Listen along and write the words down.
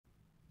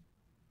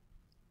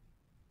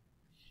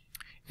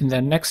In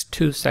the next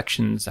two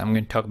sections, I'm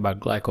going to talk about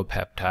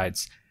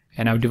glycopeptides,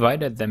 and I've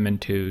divided them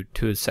into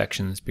two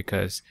sections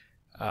because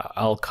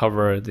I'll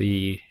cover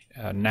the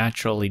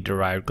naturally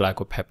derived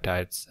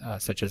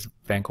glycopeptides such as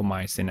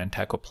vancomycin and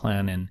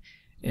teicoplanin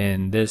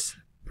in this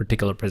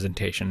particular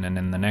presentation, and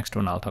in the next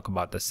one I'll talk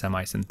about the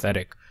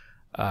semi-synthetic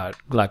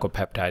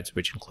glycopeptides,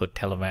 which include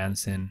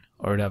telavancin,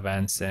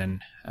 ortavancin,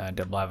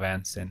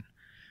 dalbavancin.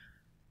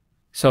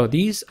 So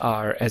these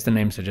are, as the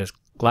name suggests,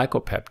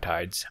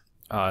 glycopeptides.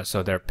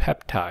 So they're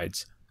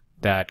peptides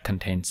that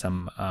contain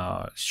some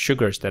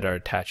sugars that are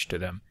attached to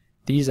them.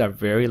 These are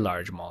very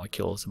large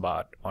molecules,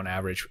 about on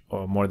average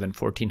more than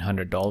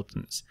 1400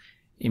 Daltons.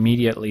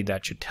 Immediately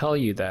that should tell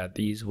you that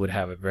these would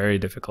have a very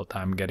difficult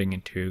time getting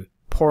into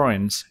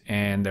porins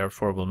and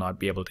therefore will not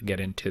be able to get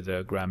into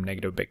the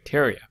gram-negative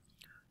bacteria.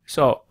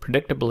 So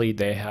predictably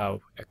they have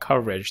a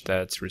coverage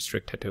that's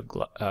restricted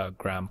to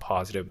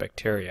gram-positive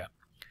bacteria.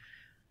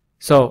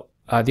 So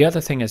the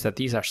other thing is that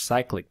these are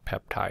cyclic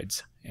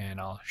peptides, and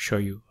I'll show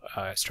you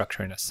a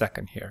structure in a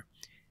second here.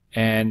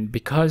 And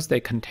because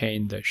they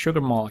contain the sugar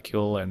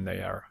molecule and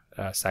they are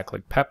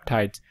cyclic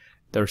peptides,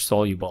 they're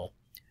soluble.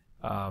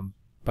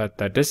 But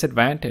the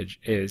disadvantage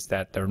is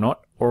that they're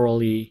not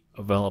orally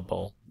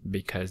available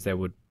because they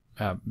would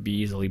be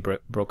easily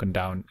broken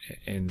down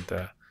in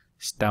the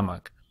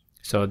stomach.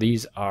 So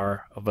these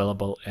are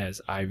available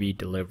as IV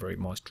delivery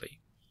mostly.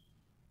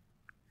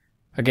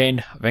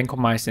 Again,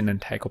 vancomycin and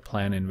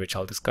teicoplanin, which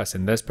I'll discuss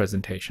in this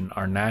presentation,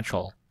 are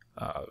natural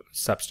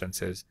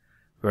substances,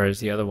 whereas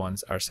the other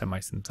ones are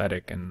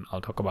semi-synthetic, and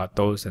I'll talk about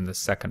those in the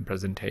second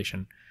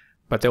presentation.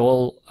 But they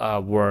all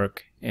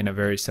work in a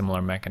very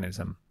similar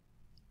mechanism.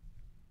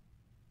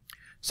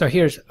 So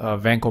here's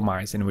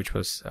vancomycin, which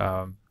was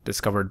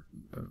discovered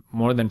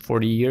more than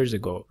 40 years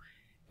ago,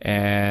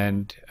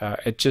 and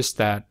it's just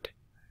that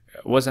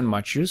it wasn't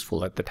much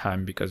useful at the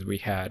time because we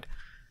had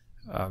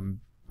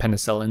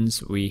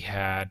penicillins, we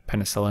had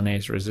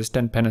penicillinase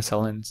resistant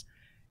penicillins,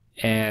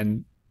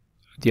 and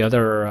the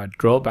other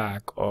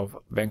drawback of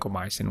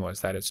vancomycin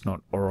was that it's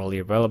not orally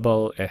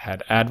available. It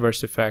had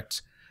adverse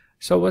effects,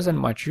 so it wasn't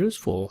much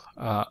useful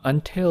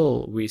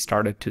until we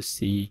started to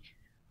see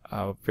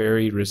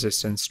very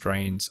resistant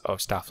strains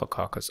of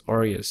Staphylococcus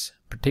aureus,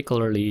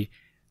 particularly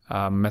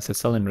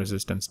methicillin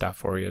resistant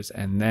Staph aureus,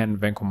 and then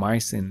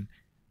vancomycin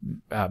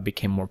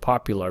became more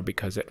popular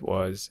because it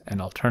was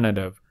an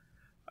alternative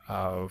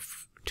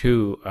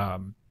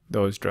to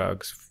those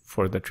drugs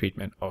for the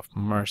treatment of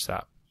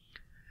MRSA.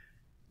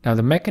 Now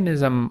the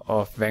mechanism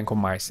of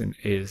vancomycin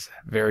is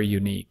very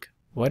unique.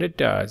 What it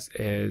does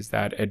is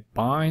that it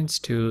binds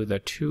to the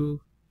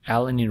two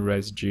alanine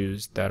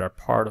residues that are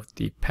part of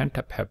the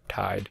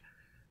pentapeptide,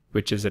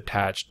 which is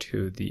attached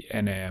to the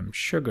NAM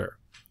sugar.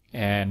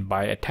 And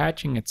by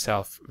attaching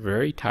itself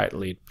very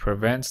tightly, it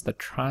prevents the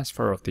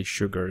transfer of these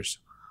sugars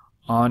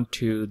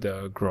onto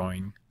the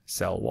growing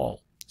cell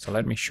wall. So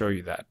let me show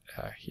you that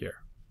here.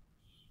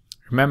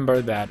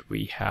 Remember that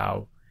we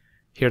have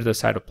here the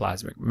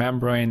cytoplasmic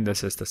membrane,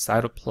 this is the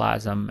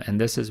cytoplasm, and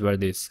this is where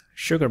these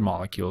sugar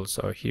molecules,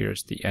 so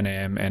here's the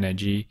NAM,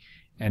 NAG,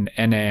 and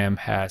NAM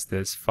has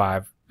this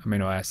 5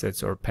 amino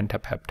acids or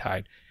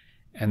pentapeptide,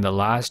 and the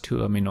last 2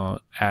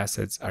 amino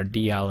acids are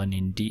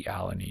D-alanine,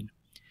 D-alanine.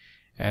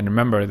 And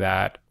remember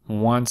that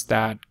once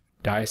that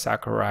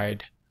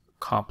disaccharide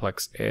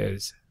complex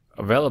is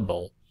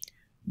available,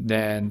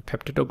 then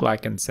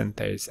peptidoglycan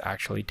synthase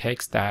actually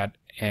takes that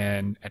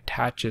and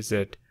attaches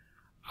it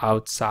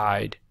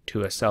outside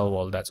to a cell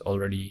wall that's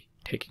already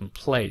taking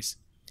place,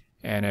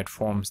 and it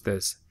forms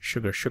this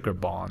sugar-sugar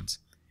bonds.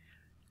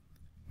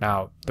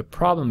 Now the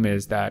problem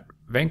is that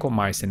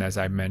vancomycin, as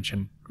I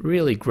mentioned,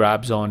 really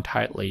grabs on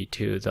tightly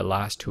to the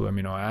last 2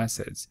 amino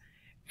acids,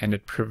 and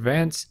it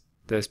prevents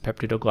this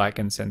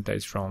peptidoglycan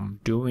synthase from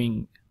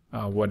doing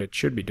what it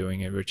should be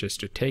doing, which is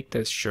to take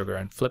this sugar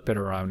and flip it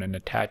around and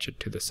attach it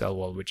to the cell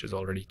wall, which is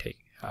already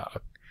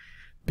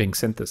being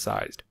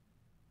synthesized.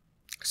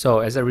 So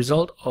as a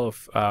result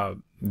of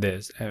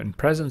this, in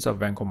presence of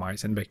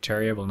vancomycin,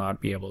 bacteria will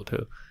not be able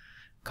to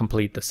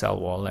complete the cell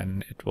wall,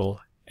 and it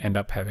will end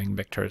up having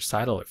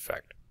bactericidal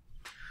effect.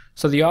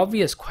 So the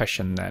obvious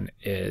question then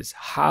is,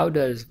 how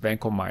does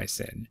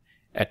vancomycin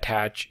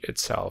attach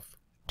itself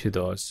to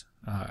those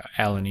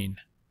alanine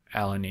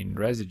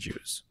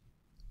residues?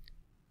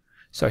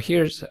 So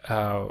here's,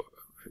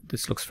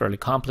 this looks fairly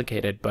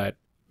complicated, but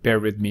bear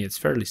with me, it's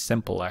fairly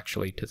simple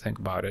actually to think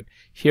about it.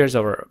 Here's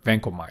our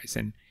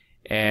vancomycin,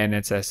 and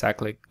it's a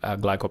cyclic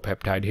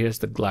glycopeptide. Here's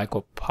the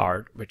glyco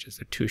part, which is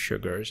the 2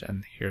 sugars,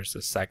 and here's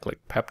the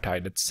cyclic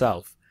peptide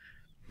itself.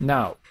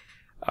 Now,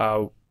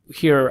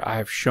 here I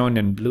have shown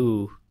in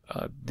blue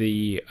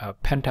the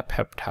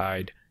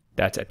pentapeptide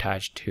that's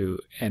attached to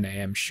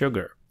NAM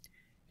sugar,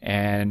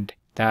 and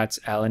that's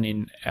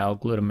alanine,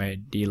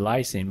 L-glutamate,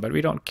 D-lysine, but we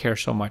don't care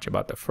so much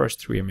about the first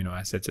 3 amino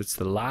acids. It's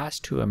the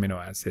last 2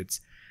 amino acids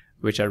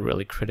which are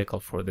really critical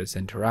for this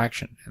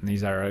interaction, and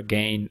these are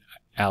again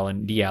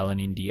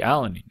D-alanine,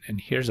 D-alanine, and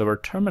here's our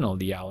terminal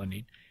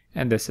D-alanine,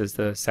 and this is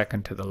the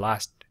second to the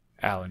last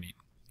alanine.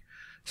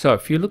 So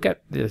if you look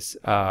at this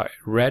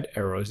red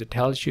arrows, it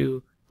tells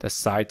you the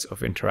sites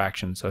of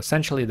interaction. So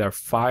essentially there are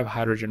 5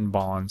 hydrogen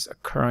bonds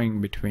occurring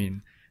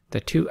between the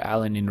 2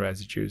 alanine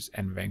residues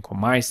and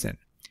vancomycin.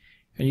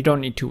 And you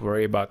don't need to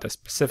worry about the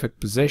specific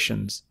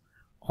positions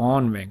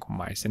on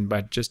vancomycin,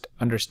 but just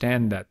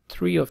understand that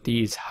 3 of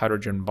these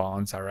hydrogen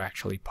bonds are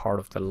actually part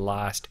of the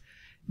last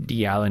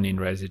D-alanine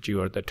residue,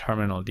 or the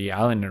terminal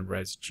D-alanine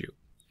residue.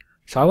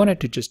 So I wanted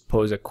to just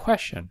pose a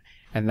question,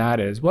 and that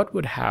is, what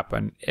would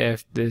happen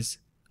if this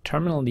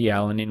terminal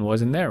D-alanine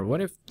wasn't there?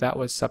 What if that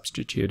was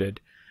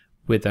substituted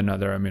with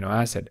another amino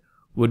acid?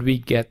 Would we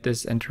get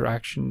this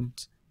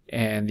interactions?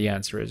 And the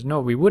answer is no,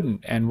 we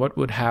wouldn't. And what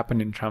would happen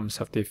in terms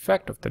of the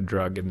effect of the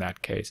drug in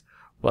that case?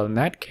 Well, in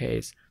that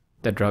case,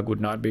 the drug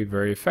would not be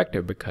very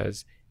effective,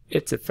 because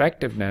its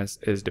effectiveness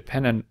is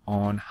dependent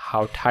on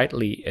how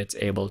tightly it's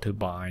able to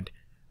bind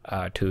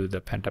to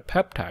the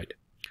pentapeptide.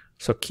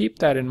 So keep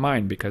that in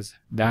mind, because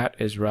that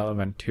is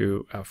relevant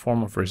to a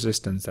form of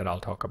resistance that I'll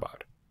talk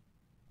about.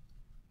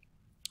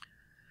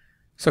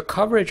 So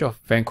coverage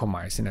of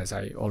vancomycin, as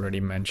I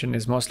already mentioned,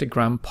 is mostly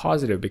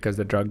gram-positive because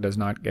the drug does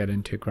not get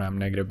into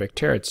gram-negative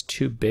bacteria. It's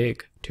too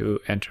big to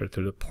enter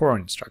through the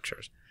porine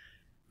structures.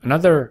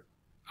 Another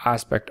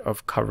aspect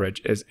of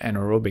coverage is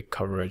anaerobic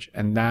coverage,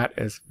 and that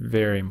is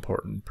very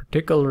important,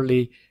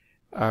 particularly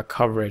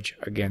coverage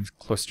against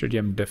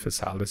Clostridium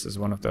difficile. This is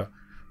one of the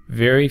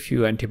very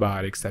few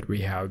antibiotics that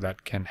we have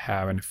that can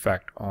have an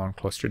effect on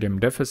Clostridium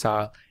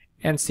difficile,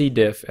 and C.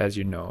 diff, as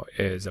you know,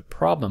 is a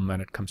problem when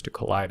it comes to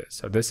colitis.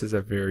 So this is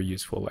a very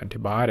useful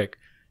antibiotic,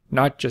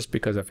 not just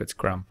because of its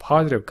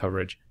gram-positive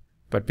coverage,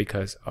 but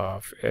because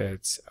of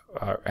its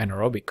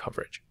anaerobic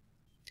coverage.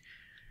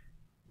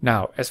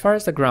 Now, as far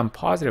as the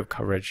gram-positive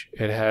coverage,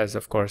 it has,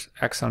 of course,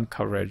 excellent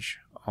coverage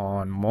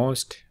on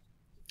most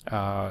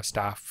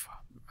staph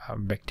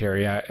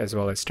bacteria, as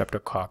well as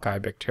streptococci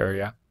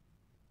bacteria.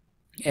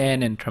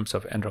 And in terms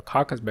of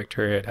enterococcus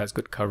bacteria, it has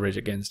good coverage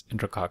against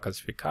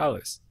Enterococcus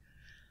faecalis.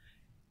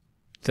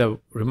 The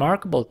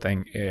remarkable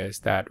thing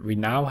is that we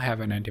now have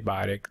an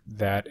antibiotic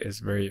that is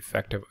very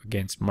effective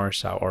against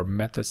MRSA, or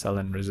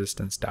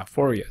methicillin-resistant Staph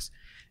aureus.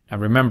 Now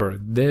remember,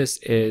 this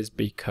is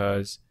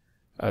because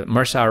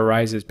MRSA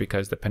arises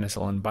because the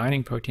penicillin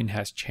binding protein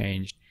has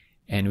changed,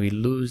 and we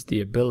lose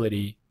the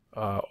ability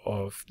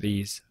of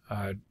these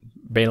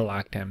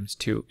beta-lactams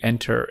to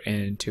enter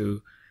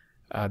into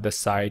the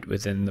site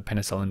within the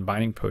penicillin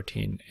binding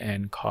protein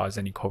and cause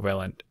any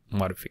covalent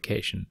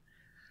modification.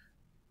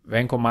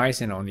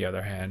 Vancomycin, on the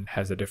other hand,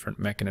 has a different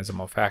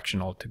mechanism of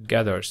action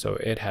altogether, so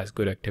it has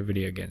good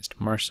activity against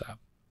MRSA.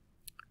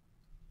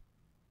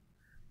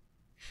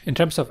 In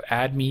terms of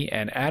ADME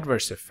and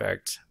adverse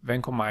effects,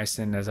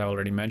 vancomycin, as I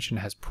already mentioned,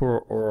 has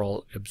poor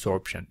oral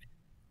absorption.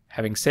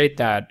 Having said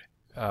that,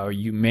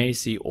 you may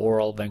see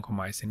oral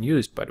vancomycin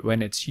used, but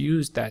when it's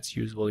used, that's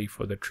usually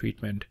for the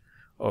treatment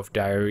of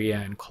diarrhea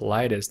and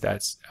colitis.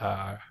 That's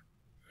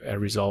a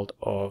result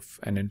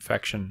of an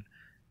infection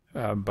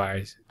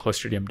by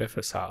Clostridium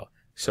difficile.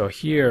 So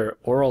here,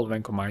 oral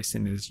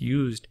vancomycin is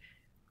used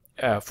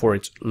for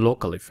its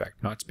local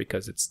effect, not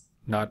because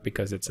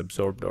it's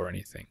absorbed or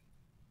anything.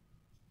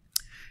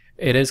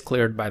 It is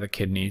cleared by the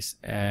kidneys,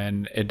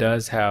 and it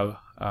does have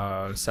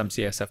some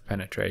CSF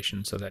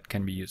penetration, so that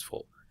can be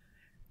useful.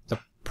 The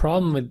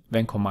problem with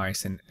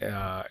vancomycin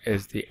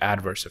is the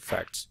adverse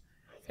effects,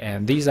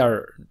 and these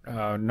are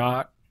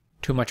not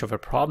too much of a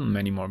problem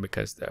anymore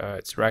because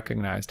it's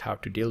recognized how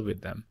to deal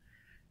with them.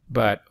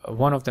 But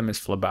one of them is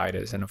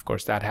phlebitis, and of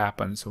course that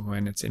happens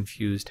when it's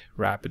infused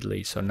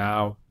rapidly. So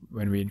now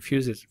when we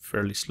infuse it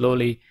fairly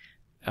slowly,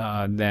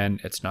 then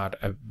it's not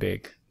a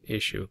big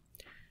issue.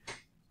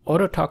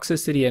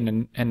 Ototoxicity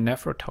and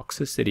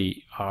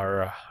nephrotoxicity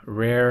are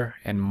rare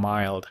and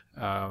mild.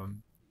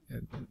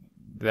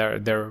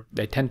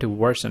 They tend to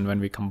worsen when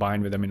we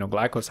combine with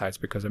aminoglycosides,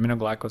 because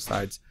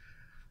aminoglycosides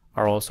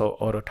are also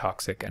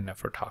ototoxic and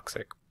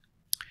nephrotoxic.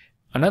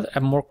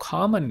 A more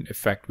common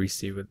effect we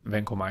see with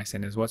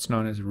vancomycin is what's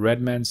known as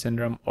red man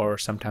syndrome, or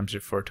sometimes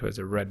referred to as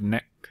a red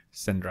neck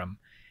syndrome.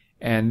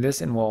 And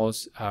this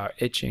involves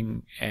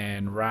itching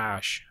and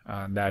rash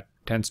that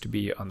tends to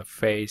be on the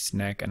face,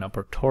 neck, and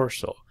upper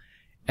torso.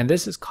 And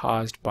this is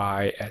caused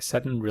by a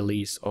sudden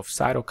release of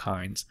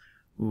cytokines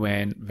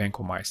when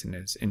vancomycin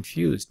is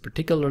infused,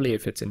 particularly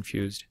if it's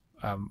infused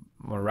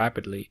more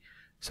rapidly.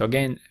 So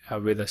again,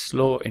 with a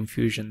slow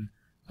infusion,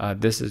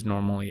 this is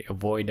normally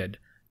avoided.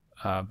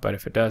 But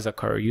if it does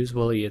occur,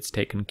 usually it's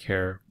taken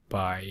care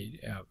by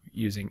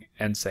using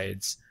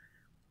NSAIDs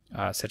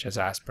such as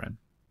aspirin.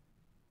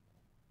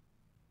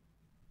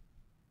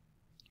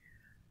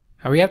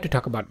 Now we have to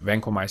talk about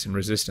vancomycin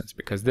resistance,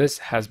 because this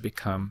has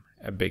become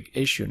a big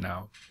issue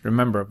now.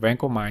 Remember,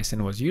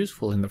 vancomycin was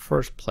useful in the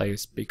first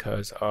place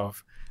because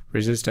of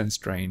resistant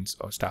strains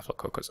of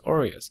Staphylococcus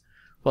aureus.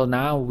 Well,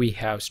 now we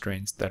have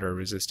strains that are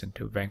resistant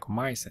to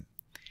vancomycin.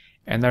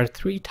 And there are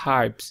 3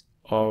 types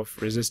of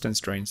resistant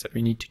strains that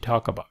we need to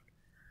talk about.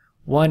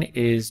 One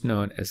is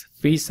known as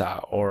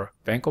VRSA, or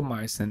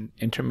vancomycin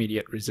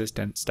intermediate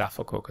resistant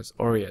Staphylococcus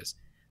aureus.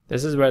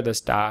 This is where the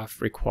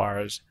staph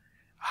requires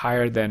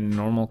higher than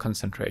normal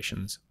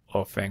concentrations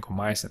of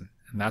vancomycin,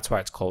 and that's why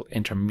it's called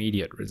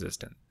intermediate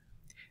resistant.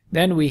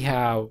 Then we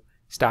have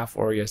Staph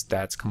aureus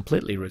that's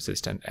completely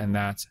resistant, and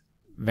that's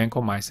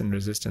vancomycin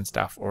resistant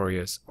Staph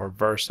aureus, or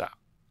VRSA.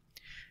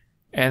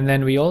 And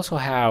then we also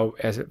have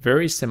a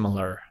very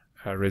similar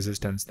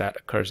resistance that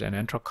occurs in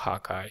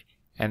enterococci,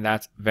 and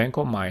that's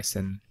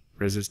vancomycin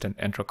resistant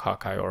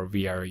enterococci, or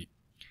VRE.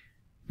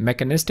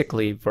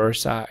 Mechanistically,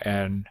 VRSA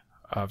and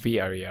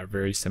VRE are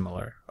very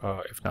similar,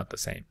 if not the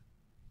same.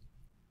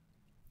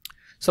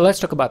 So let's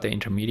talk about the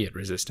intermediate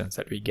resistance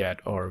that we get,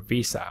 or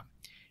VSA.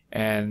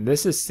 And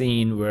this is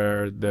seen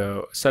where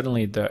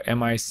suddenly the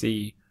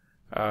MIC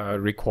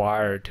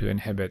required to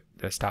inhibit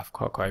the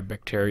Staphylococci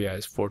bacteria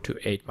is 4 to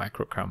 8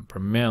 microgram per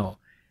mil.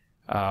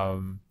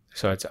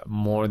 So it's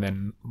more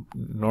than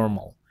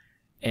normal.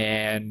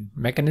 And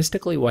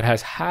mechanistically, what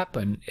has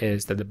happened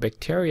is that the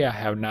bacteria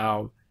have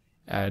now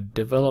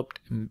developed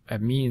a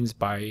means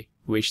by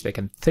which they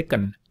can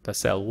thicken the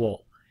cell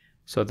wall.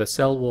 So the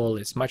cell wall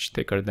is much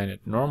thicker than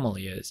it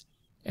normally is.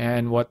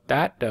 And what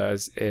that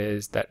does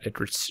is that it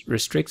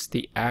restricts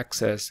the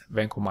access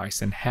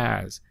vancomycin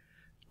has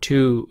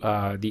to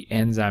the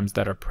enzymes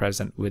that are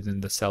present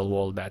within the cell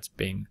wall that's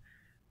being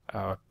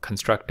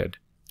constructed.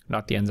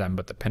 Not the enzyme,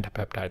 but the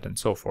pentapeptide and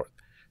so forth.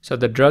 So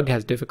the drug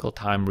has difficult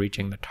time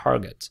reaching the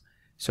targets,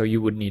 so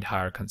you would need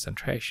higher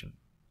concentration.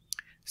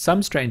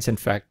 Some strains, in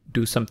fact,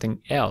 do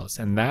something else,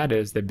 and that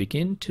is they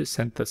begin to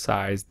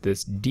synthesize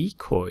this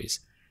decoys,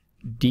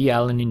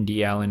 D-alanine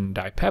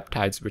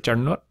dipeptides, which are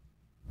not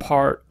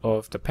part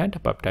of the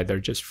pentapeptide. They're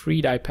just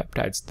free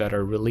dipeptides that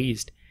are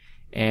released,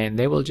 and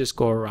they will just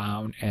go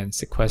around and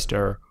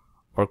sequester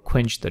or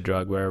quench the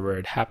drug wherever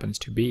it happens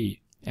to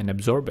be and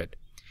absorb it.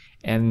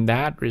 And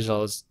that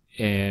results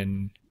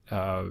in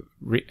a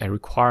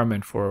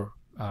requirement for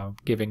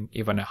giving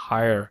even a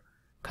higher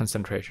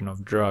concentration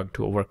of drug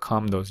to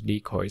overcome those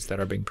decoys that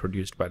are being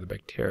produced by the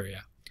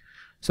bacteria.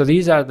 So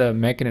these are the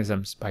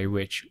mechanisms by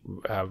which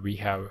we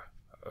have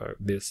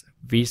this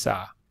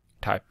VSA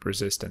type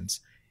resistance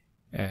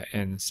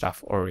in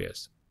Staph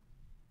aureus.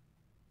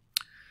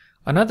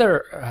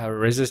 Another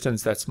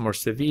resistance that's more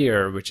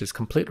severe, which is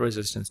complete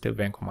resistance to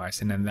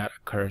vancomycin, and that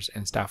occurs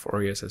in Staph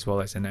aureus as well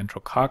as in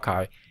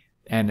enterococci,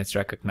 and it's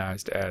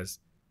recognized as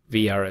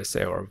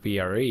VRSA or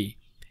VRE,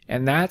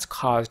 and that's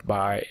caused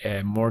by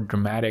a more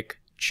dramatic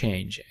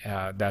change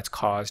that's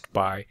caused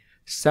by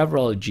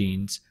several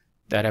genes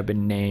that have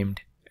been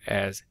named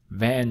as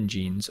VAN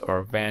genes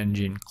or VAN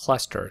gene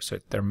cluster. So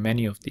there are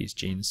many of these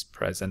genes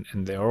present,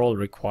 and they're all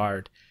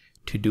required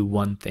to do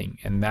one thing,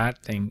 and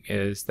that thing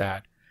is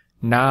that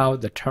now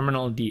the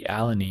terminal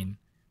D-alanine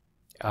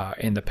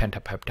in the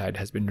pentapeptide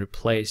has been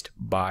replaced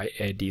by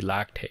a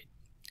D-lactate.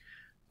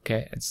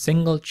 Okay, a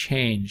single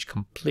change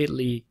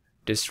completely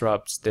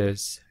disrupts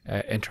this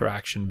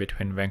interaction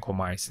between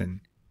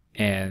vancomycin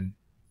and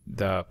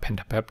the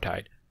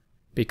pentapeptide,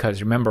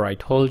 because remember I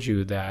told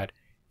you that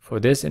for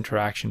this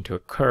interaction to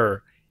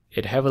occur,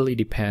 it heavily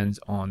depends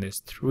on these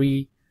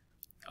three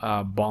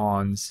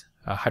bonds,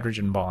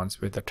 hydrogen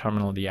bonds with the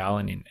terminal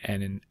D-alanine,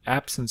 and in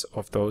absence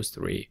of those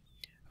three,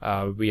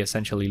 we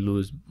essentially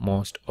lose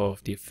most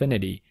of the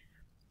affinity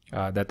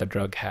that the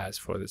drug has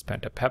for this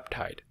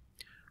pentapeptide.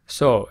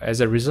 So as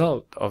a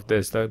result of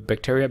this, the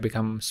bacteria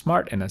become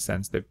smart in a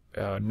sense. They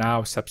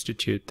now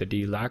substitute the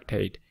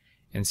D-lactate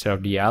instead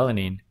of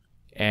D-alanine,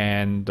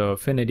 and the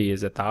affinity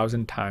is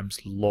 1,000 times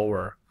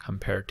lower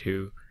compared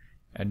to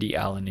a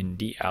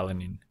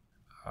D-alanine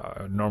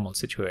normal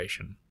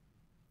situation.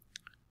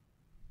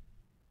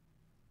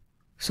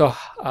 So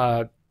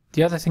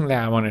the other thing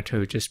that I wanted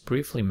to just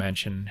briefly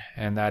mention,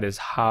 and that is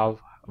how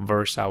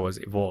VRSA was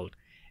evolved.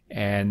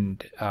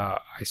 And I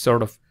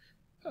sort of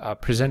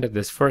presented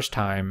this first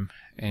time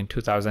in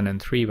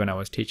 2003 when I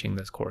was teaching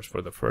this course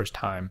for the first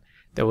time.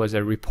 There was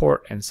a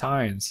report in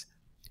Science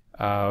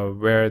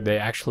where they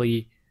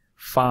actually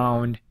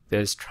found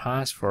this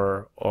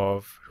transfer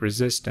of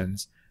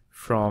resistance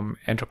from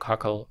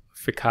Enterococcal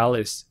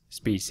faecalis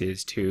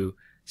species to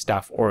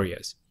Staph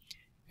aureus.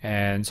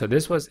 And so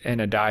this was in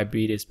a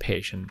diabetes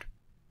patient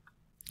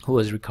who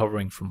was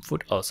recovering from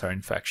foot ulcer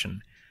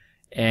infection.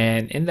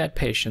 And in that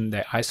patient,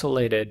 they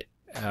isolated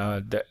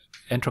the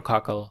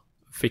Enterococcal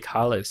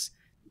faecalis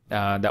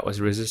that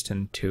was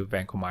resistant to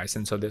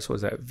vancomycin. So this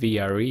was a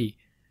VRE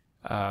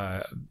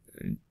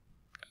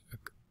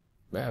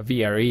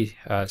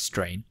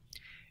strain.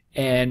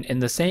 And in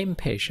the same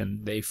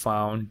patient, they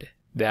found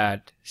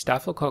that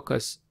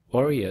Staphylococcus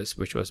aureus,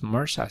 which was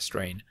MRSA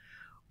strain,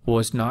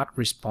 was not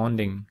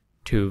responding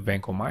to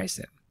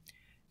vancomycin.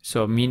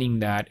 So meaning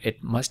that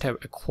it must have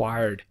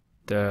acquired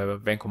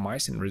the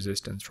vancomycin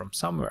resistance from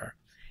somewhere.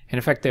 And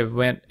in fact, they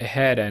went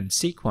ahead and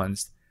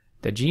sequenced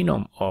the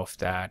genome of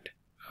that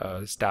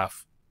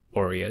Staph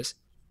aureus,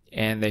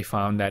 and they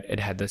found that it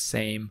had the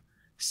same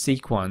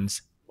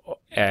sequence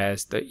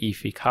as the E.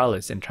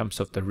 faecalis in terms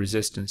of the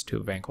resistance to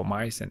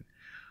vancomycin.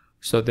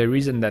 So the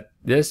reason that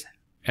this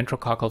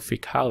Enterococcal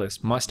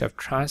faecalis must have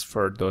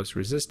transferred those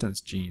resistance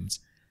genes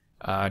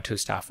to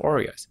Staph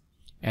aureus.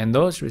 And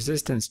those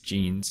resistance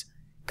genes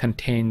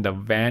contain the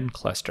Van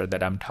cluster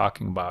that I'm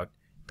talking about,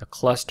 the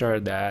cluster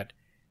that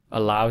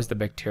allows the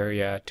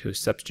bacteria to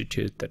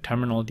substitute the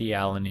terminal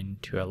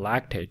dealanine to a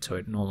lactate so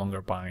it no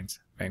longer binds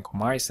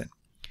vancomycin.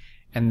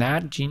 And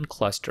that gene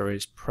cluster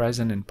is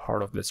present in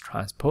part of this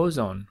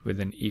transposon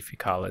within E.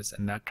 faecalis,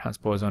 and that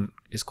transposon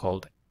is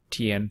called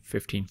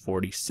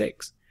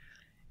TN1546.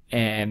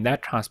 And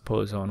that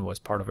transposon was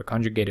part of a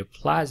conjugated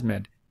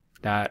plasmid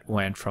that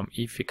went from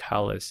E.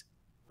 faecalis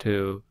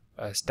to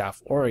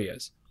Staph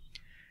aureus.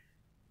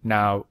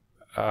 Now,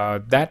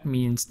 that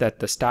means that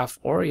the Staph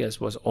aureus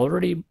was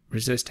already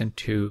resistant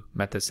to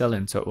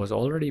methicillin, so it was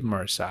already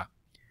MRSA,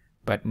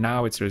 but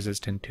now it's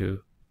resistant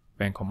to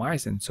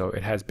vancomycin, so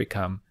it has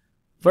become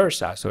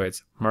VRSA, so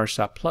it's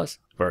MRSA plus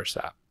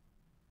VRSA.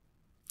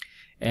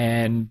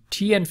 And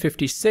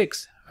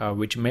TN56,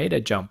 which made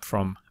a jump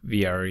from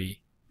VRE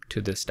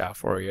to the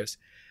Staph aureus,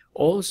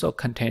 also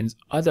contains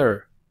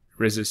other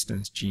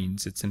resistance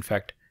genes. It's in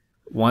fact,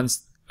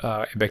 once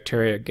a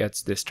bacteria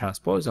gets this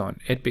transposon,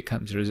 it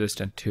becomes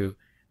resistant to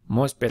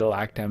most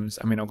beta-lactams,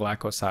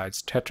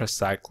 aminoglycosides,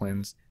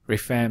 tetracyclines,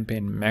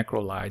 rifampin,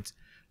 macrolides.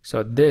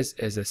 So this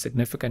is a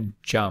significant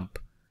jump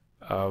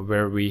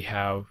where we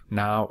have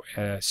now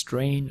a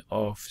strain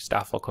of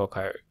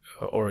Staphylococcus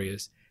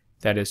aureus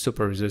that is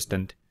super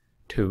resistant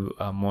to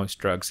most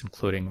drugs,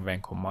 including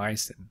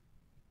vancomycin.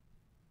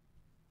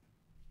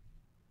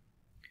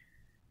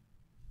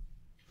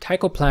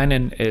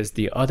 Teicoplanin is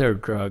the other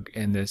drug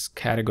in this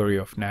category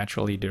of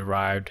naturally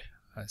derived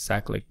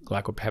cyclic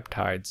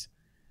glycopeptides.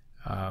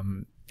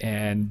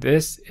 And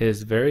this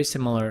is very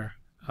similar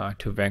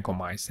to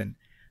vancomycin.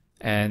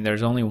 And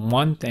there's only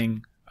one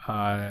thing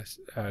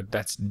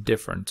that's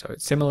different. So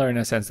it's similar in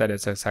a sense that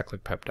it's a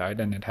cyclic peptide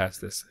and it has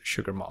this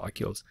sugar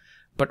molecules.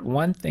 But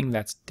one thing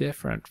that's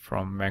different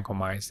from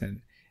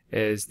vancomycin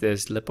is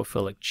this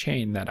lipophilic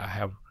chain that I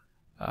have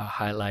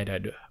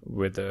highlighted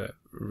with the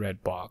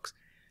red box.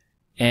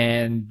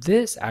 And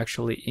this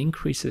actually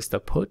increases the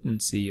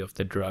potency of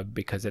the drug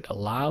because it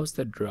allows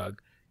the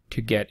drug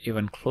to get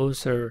even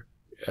closer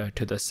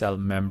to the cell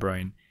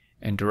membrane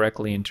and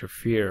directly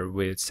interfere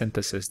with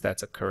synthesis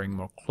that's occurring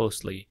more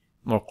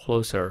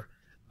closer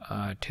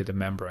to the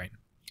membrane.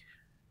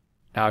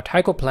 Now,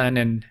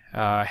 teicoplanin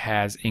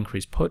has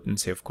increased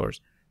potency, of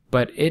course,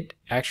 but it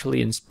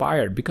actually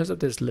inspired, because of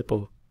this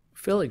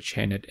lipophilic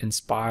chain, it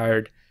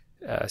inspired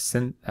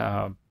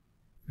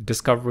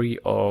discovery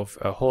of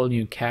a whole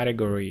new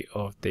category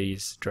of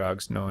these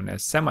drugs known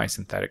as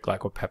semi-synthetic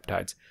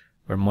glycopeptides,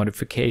 where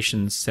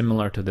modifications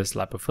similar to this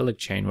lipophilic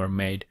chain were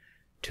made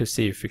to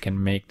see if we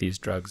can make these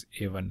drugs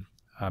even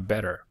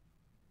better.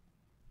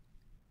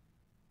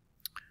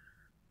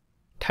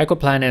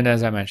 Teicoplanin,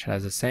 as I mentioned,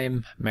 has the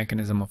same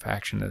mechanism of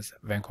action as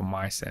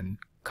vancomycin.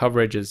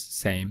 Coverage is the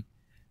same.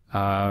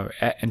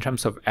 In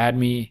terms of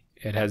ADME,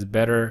 it has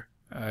better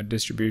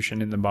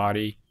distribution in the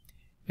body.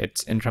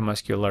 It's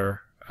intramuscular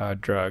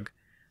drug,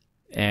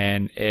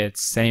 and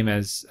it's same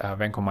as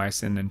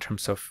vancomycin in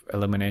terms of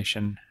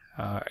elimination.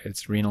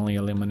 It's renally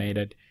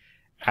eliminated.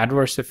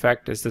 Adverse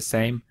effect is the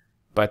same,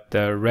 but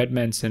the red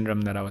man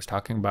syndrome that I was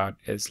talking about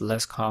is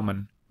less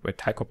common with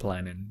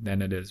teicoplanin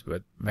than it is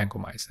with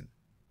vancomycin.